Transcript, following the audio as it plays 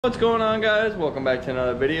What's going on, guys? Welcome back to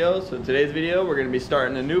another video. So today's video, we're going to be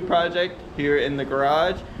starting a new project here in the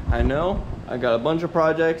garage. I know I got a bunch of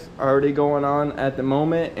projects already going on at the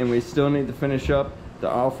moment, and we still need to finish up the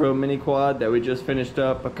off-road mini quad that we just finished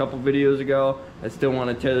up a couple videos ago. I still want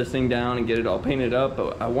to tear this thing down and get it all painted up,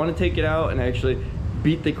 but I want to take it out and actually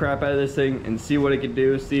beat the crap out of this thing and see what it can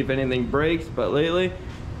do, see if anything breaks. But lately,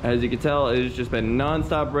 as you can tell, it's just been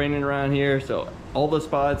non-stop raining around here, so all the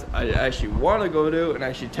spots I actually want to go to and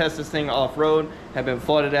actually test this thing off-road have been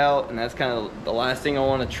flooded out, and that's kind of the last thing I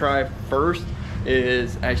want to try first,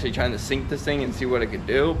 is actually trying to sink this thing and see what it could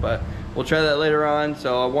do. But we'll try that later on.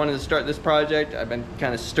 So I wanted to start this project. I've been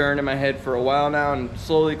kind of stirring in my head for a while now and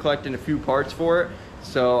slowly collecting a few parts for it.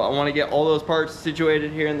 So I want to get all those parts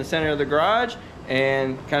situated here in the center of the garage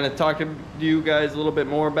and kind of talk to you guys a little bit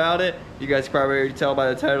more about it. You guys can probably already tell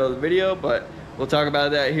by the title of the video, but we'll talk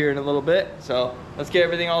about that here in a little bit. So let's get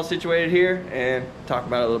everything all situated here and talk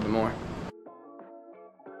about it a little bit more.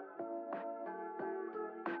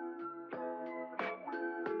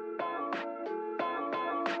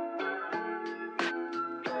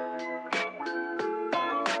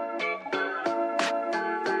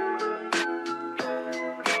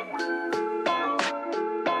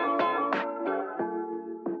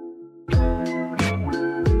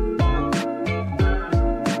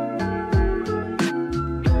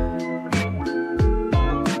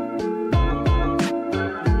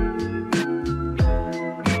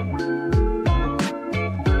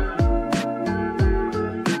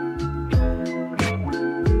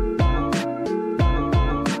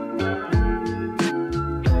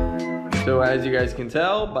 So as you guys can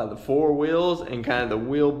tell by the four wheels and kind of the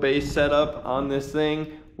wheelbase setup on this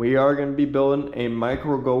thing, we are going to be building a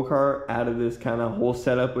micro go-kart out of this kind of whole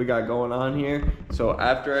setup we got going on here. So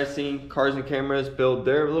after I seen Cars and Cameras build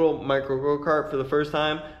their little micro go-kart for the first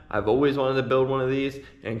time, I've always wanted to build one of these,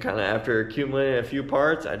 and kind of after accumulating a few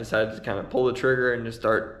parts, I decided to kind of pull the trigger and just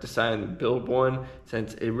start deciding to build one,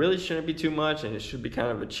 since it really shouldn't be too much and it should be kind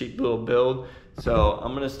of a cheap little build. So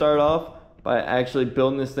I'm going to start off by actually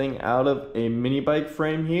building this thing out of a mini bike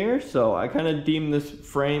frame here. So I kind of deemed this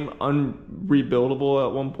frame unrebuildable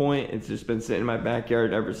at one point. It's just been sitting in my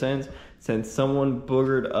backyard ever since someone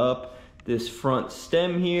boogered up this front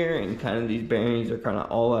stem here, and kind of these bearings are kind of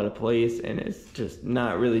all out of place, and it's just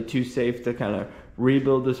not really too safe to kind of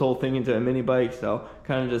rebuild this whole thing into a mini bike. So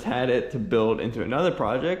kind of just had it to build into another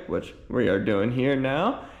project, which we are doing here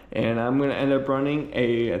now. And I'm gonna end up running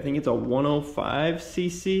I think it's a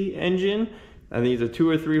 105cc engine. I think it's a 2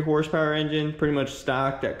 or 3 horsepower engine, pretty much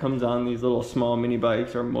stock, that comes on these little small mini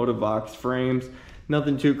bikes or Motovox frames.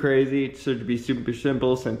 Nothing too crazy. It should be super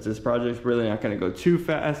simple, since this project's really not gonna go too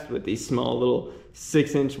fast with these small little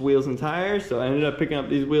 6-inch wheels and tires. So I ended up picking up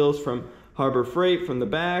these wheels from Harbor Freight from the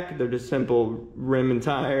back. They're just simple rim and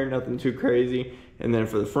tire, nothing too crazy. And then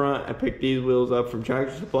for the front, I picked these wheels up from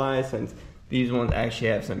Tractor Supply, since these ones actually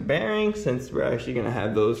have some bearings, since we're actually gonna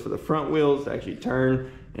have those for the front wheels to actually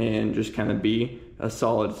turn and just kind of be a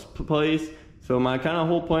solid place. So my kind of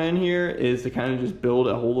whole plan here is to kind of just build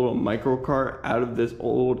a whole little micro kart out of this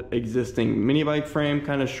old existing mini bike frame,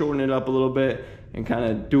 kind of shorten it up a little bit and kind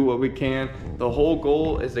of do what we can. The whole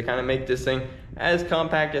goal is to kind of make this thing as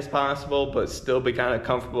compact as possible, but still be kind of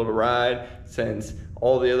comfortable to ride, since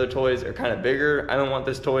all the other toys are kind of bigger. I don't want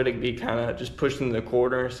this toy to be kind of just pushed in the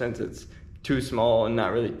corner, since it's too small and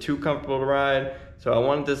not really too comfortable to ride. So I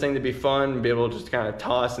wanted this thing to be fun and be able to just kind of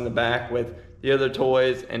toss in the back with the other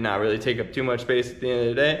toys and not really take up too much space at the end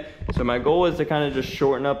of the day. So my goal is to kind of just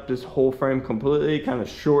shorten up this whole frame completely, kind of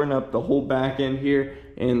shorten up the whole back end here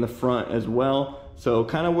and the front as well. So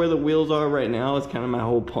kind of where the wheels are right now is kind of my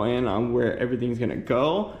whole plan on where everything's gonna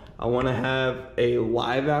go. I want to have a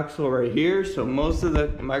live axle right here. So most of the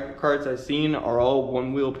micro karts I've seen are all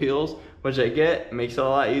one wheel peels, which I get. It makes it a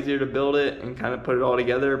lot easier to build it and kind of put it all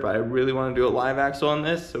together, but I really want to do a live axle on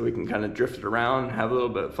this so we can kind of drift it around and have a little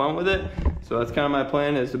bit of fun with it. So that's kind of my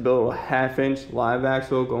plan, is to build a 1/2-inch live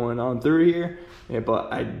axle going on through here. Yeah,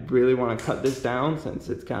 but I really want to cut this down, since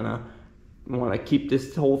it's kind of, I want to keep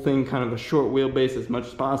this whole thing kind of a short wheelbase as much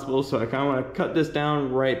as possible. So I kind of want to cut this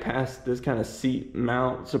down right past this kind of seat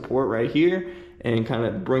mount support right here, and kind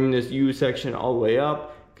of bring this U section all the way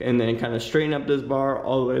up, and then kind of straighten up this bar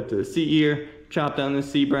all the way up to the seat here, chop down the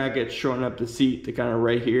seat bracket, shorten up the seat to kind of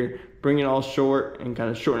right here, bring it all short and kind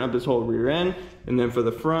of shorten up this whole rear end. And then for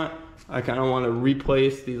the front, I kind of want to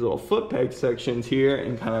replace these little foot peg sections here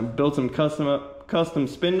and kind of build some custom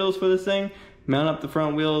spindles for this thing, mount up the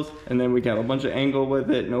front wheels, and then we can have a bunch of angle with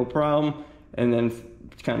it, no problem. And then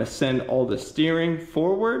kind of send all the steering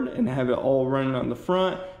forward and have it all running on the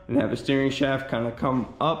front, and have a steering shaft kind of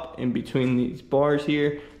come up in between these bars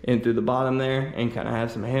here and through the bottom there, and kind of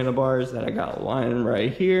have some handlebars that I got lying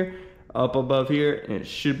right here, up above here, and it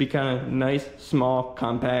should be kind of nice, small,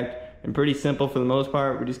 compact, and pretty simple for the most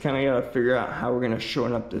part. We just kind of got to figure out how we're going to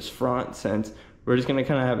shorten up this front, since we're just going to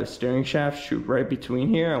kind of have a steering shaft shoot right between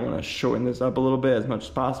here. I want to shorten this up a little bit as much as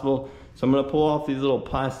possible. So I'm going to pull off these little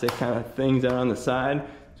plastic kind of things out on the side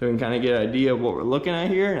so we can kind of get an idea of what we're looking at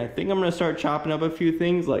here. And I think I'm going to start chopping up a few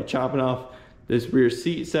things, like chopping off this rear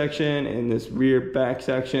seat section and this rear back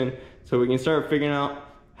section, so we can start figuring out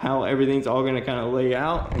how everything's all going to kind of lay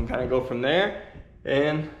out and kind of go from there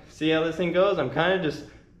and see how this thing goes. I'm kind of just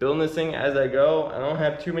building this thing as I go. I don't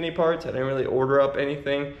have too many parts. I didn't really order up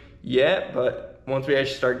anything yet, but once we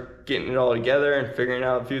actually start getting it all together and figuring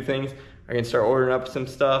out a few things, I can start ordering up some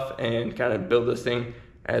stuff and kind of build this thing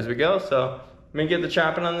as we go. So I'm gonna get the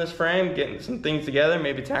chopping on this frame, getting some things together,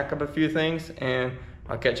 maybe tack up a few things, and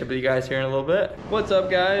I'll catch up with you guys here in a little bit. What's up,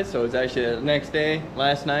 guys? So it's actually the next day.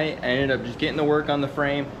 Last night I ended up just getting to work on the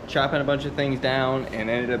frame, chopping a bunch of things down, and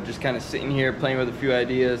ended up just kind of sitting here playing with a few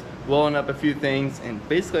ideas, blowing up a few things, and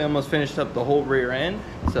basically almost finished up the whole rear end.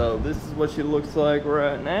 So this is what she looks like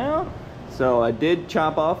right now. So I did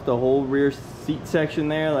chop off the whole rear seat section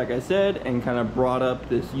there, like I said, and kind of brought up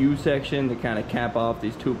this U section to kind of cap off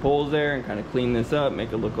these two poles there and kind of clean this up,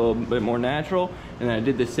 make it look a little bit more natural. And then I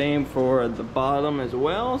did the same for the bottom as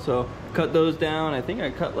well. So cut those down. I think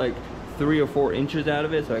I cut like 3 or 4 inches out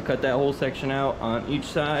of it. So I cut that whole section out on each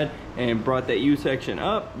side and brought that U section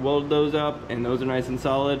up, welded those up, and those are nice and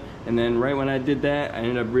solid. And then right when I did that, I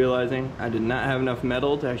ended up realizing I did not have enough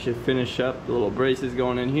metal to actually finish up the little braces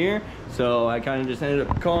going in here. So I kind of just ended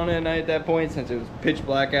up calling it a night at that point, since it was pitch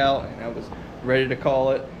black out and I was ready to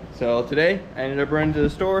call it. So today I ended up running to the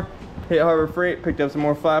store, hit Harbor Freight, picked up some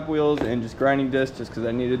more flap wheels and just grinding discs just because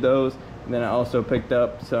I needed those. And then I also picked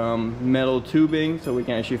up some metal tubing so we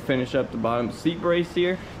can actually finish up the bottom seat brace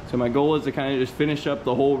here. So my goal is to kind of just finish up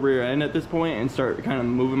the whole rear end at this point and start kind of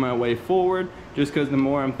moving my way forward, just because the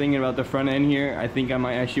more I'm thinking about the front end here, I think I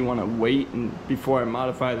might actually want to wait before I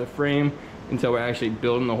modify the frame until we're actually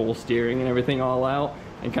building the whole steering and everything all out,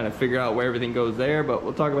 and kind of figure out where everything goes there. But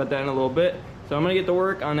we'll talk about that in a little bit. So I'm gonna get to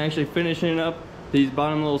work on actually finishing up these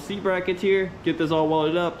bottom little seat brackets here, get this all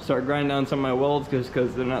welded up, start grinding down some of my welds just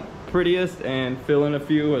because they're not prettiest, and fill in a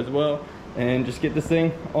few as well, and just get this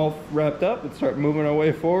thing all wrapped up and start moving our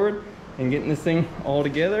way forward and getting this thing all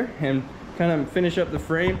together and kind of finish up the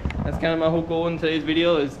frame. That's kind of my whole goal in today's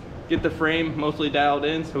video, is get the frame mostly dialed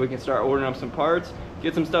in so we can start ordering up some parts,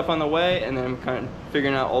 get some stuff on the way, and then I'm kind of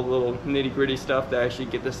figuring out all the little nitty-gritty stuff to actually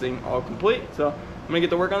get this thing all complete. So I'm gonna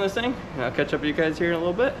get to work on this thing, and I'll catch up with you guys here in a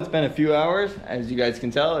little bit. It's been a few hours. As you guys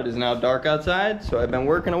can tell, it is now dark outside, so I've been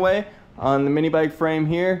working away on the mini bike frame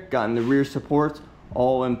here, gotten the rear supports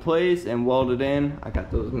all in place and welded in. I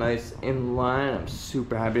got those nice in line. I'm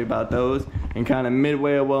super happy about those. And kind of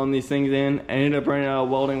midway of welding these things in, I ended up running out of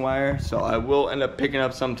welding wire, so I will end up picking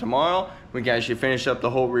up some tomorrow. We can actually finish up the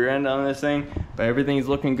whole rear end on this thing, but everything's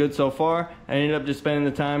looking good so far. I ended up just spending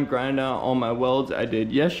the time grinding out all my welds I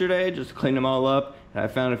did yesterday, just clean them all up. And I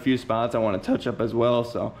found a few spots I want to touch up as well,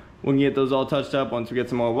 so we can get those all touched up once we get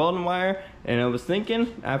some more welding wire. And I was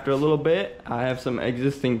thinking, after a little bit, I have some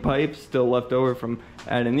existing pipes still left over from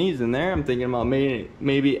adding these in there. I'm thinking about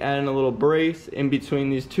maybe adding a little brace in between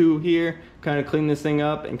these two here, kind of clean this thing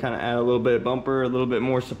up and kind of add a little bit of bumper, a little bit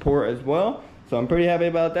more support as well. So I'm pretty happy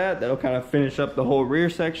about that. That'll kind of finish up the whole rear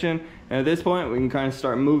section. And at this point, we can kind of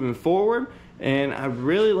start moving forward. And I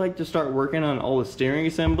really like to start working on all the steering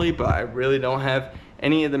assembly, but I really don't have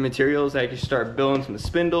any of the materials. I can start building some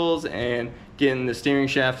spindles and getting the steering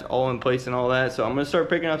shaft all in place and all that. So I'm gonna start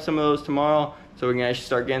picking up some of those tomorrow so we can actually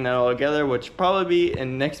start getting that all together, which will probably be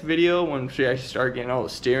in the next video when we actually start getting all the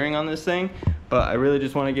steering on this thing. But I really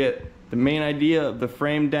just want to get the main idea of the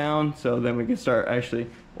frame down, so then we can start actually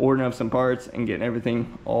ordering up some parts and getting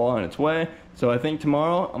everything all on its way. So I think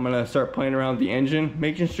tomorrow I'm gonna start playing around with the engine,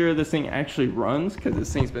 making sure this thing actually runs, because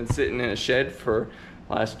this thing's been sitting in a shed for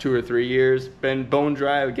last 2 or 3 years, been bone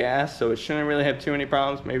dry with gas, so it shouldn't really have too many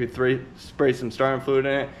problems. Maybe spray some starting fluid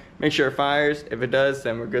in it, make sure it fires. If it does,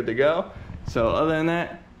 then we're good to go. So other than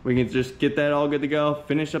that, we can just get that all good to go,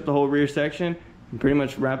 finish up the whole rear section, and pretty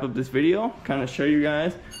much wrap up this video. Kind of show you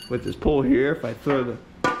guys with this pole here, if I throw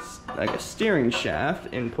like a steering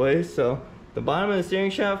shaft in place. So the bottom of the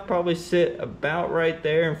steering shaft probably sit about right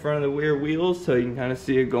there in front of the rear wheels, so you can kind of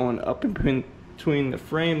see it going up in between the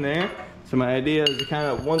frame there. So my idea is to kind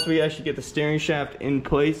of, once we actually get the steering shaft in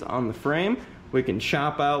place on the frame, we can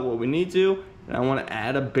chop out what we need to, and I want to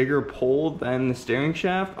add a bigger pole than the steering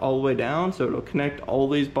shaft all the way down, so it'll connect all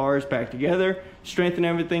these bars back together, strengthen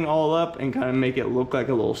everything all up, and kind of make it look like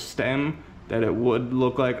a little stem that it would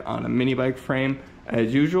look like on a mini bike frame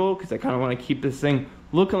as usual, because I kind of want to keep this thing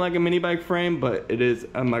looking like a mini bike frame, but it is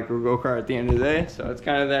a micro go-kart at the end of the day, so it's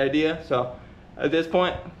kind of the idea. So at this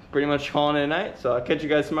point, pretty much calling it a night. So I'll catch you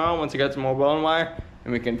guys tomorrow once I got some more welding wire,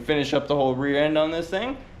 and we can finish up the whole rear end on this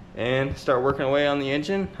thing and start working away on the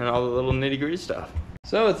engine and all the little nitty-gritty stuff.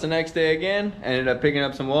 So it's the next day again. I ended up picking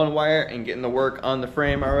up some welding wire and getting to work on the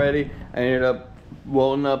frame already. I ended up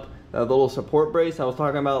welding up the little support brace I was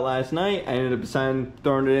talking about last night. I ended up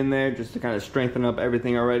throwing it in there just to kind of strengthen up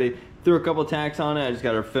everything already. Threw a couple tacks on it. I just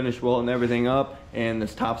got to finish welding everything up, and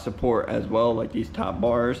this top support as well, like these top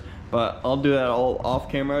bars. But I'll do that all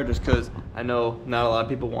off camera just because I know not a lot of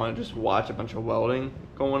people want to just watch a bunch of welding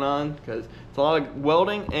going on, because it's a lot of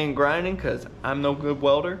welding and grinding, because I'm no good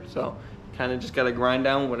welder. So kind of just got to grind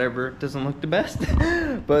down whatever doesn't look the best.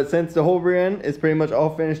 But since the whole rear end is pretty much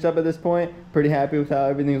all finished up at this point, pretty happy with how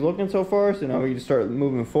everything's looking so far. So now we can start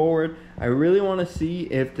moving forward. I really want to see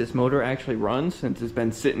if this motor actually runs, since it's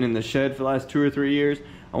been sitting in the shed for the last 2 or 3 years.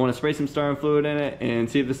 I want to spray some starting fluid in it and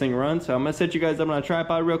see if this thing runs. So I'm going to set you guys up on a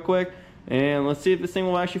tripod real quick, and let's see if this thing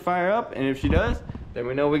will actually fire up. And if she does, then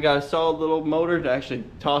we know we got a solid little motor to actually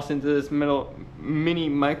toss into this mini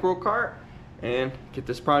micro cart and get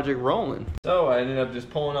this project rolling. So I ended up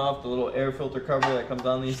just pulling off the little air filter cover that comes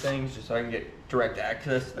on these things, just so I can get direct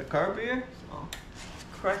access to the carburetor. So let's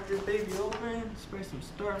crack this baby open, spray some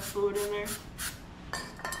starter fluid in there,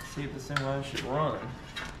 see if this thing will actually run.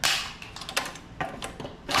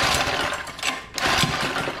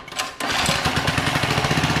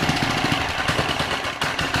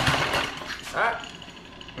 Alright,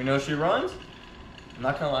 we know she runs. I'm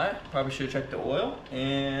not gonna lie, probably should have checked the oil,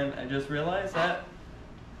 and I just realized that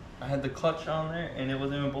I had the clutch on there and it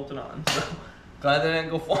wasn't even bolted on. So glad that didn't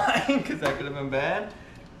go flying, because that could have been bad.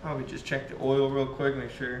 Probably just check the oil real quick, make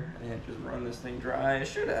sure I didn't just run this thing dry. It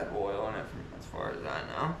should have oil in it as far as I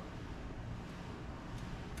know.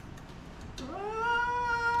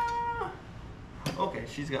 Okay,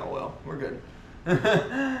 she's got oil, we're good.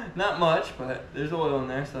 Not much, but there's oil in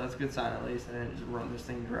there, so that's a good sign at least. I didn't just run this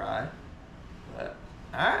thing dry. But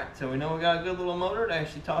alright, so we know we got a good little motor to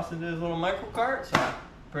actually toss into this little micro cart, so I'm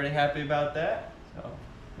pretty happy about that. So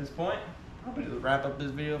at this point, probably just wrap up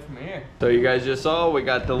this video from here. So you guys just saw we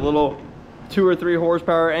got the little 2 or 3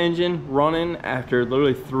 horsepower engine running after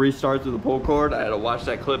literally 3 starts with the pull cord. I had to watch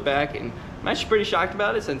that clip back, and I'm actually pretty shocked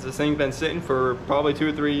about it, since this thing's been sitting for probably 2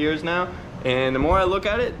 or 3 years now. And the more I look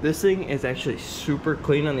at it, this thing is actually super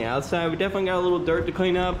clean on the outside. We definitely got a little dirt to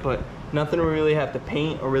clean up, but nothing to really have to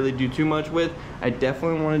paint or really do too much with. I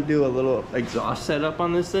definitely want to do a little exhaust setup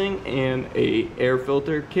on this thing and a air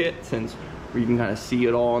filter kit, since you can kind of see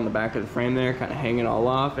it all on the back of the frame there, kind of hang it all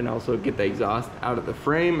off, and also get the exhaust out of the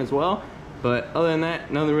frame as well. But other than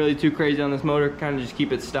that, nothing really too crazy on this motor. Kind of just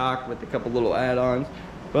keep it stock with a couple little add-ons.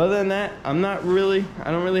 But other than that, I don't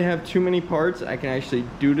really have too many parts I can actually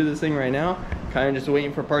do to this thing right now. Kind of just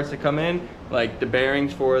waiting for parts to come in, like the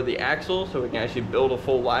bearings for the axle, so we can actually build a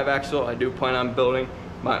full live axle. I do plan on building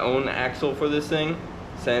my own axle for this thing,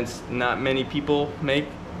 since not many people make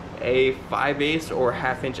a 5/8 or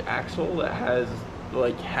 1/2 inch axle that has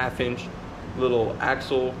like 1/2 inch little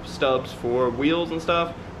axle stubs for wheels and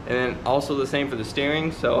stuff. And then also the same for the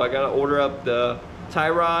steering. So I gotta order up the tie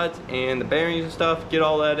rods and the bearings and stuff, get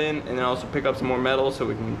all that in, and then also pick up some more metal so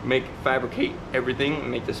we can fabricate everything and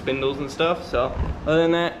make the spindles and stuff. So other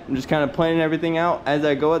than that, I'm just kind of planning everything out as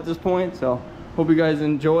I go at this point. So hope you guys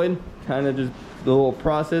enjoyed kind of just the little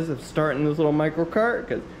process of starting this little micro cart,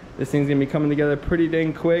 because this thing's gonna be coming together pretty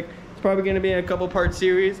dang quick. It's probably gonna be in a couple part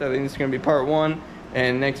series. I think this is gonna be part 1,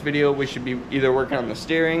 and next video we should be either working on the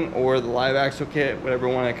steering or the live axle kit, whatever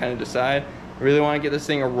one I kind of decide. I really want to get this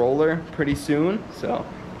thing a roller pretty soon, so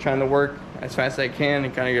I'm trying to work as fast as I can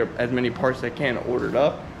and kind of get as many parts as I can ordered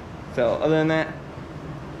up. So other than that,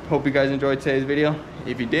 hope you guys enjoyed today's video.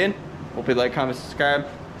 If you did, hope you like, comment, subscribe.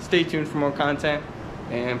 Stay tuned for more content,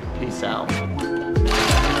 and peace out.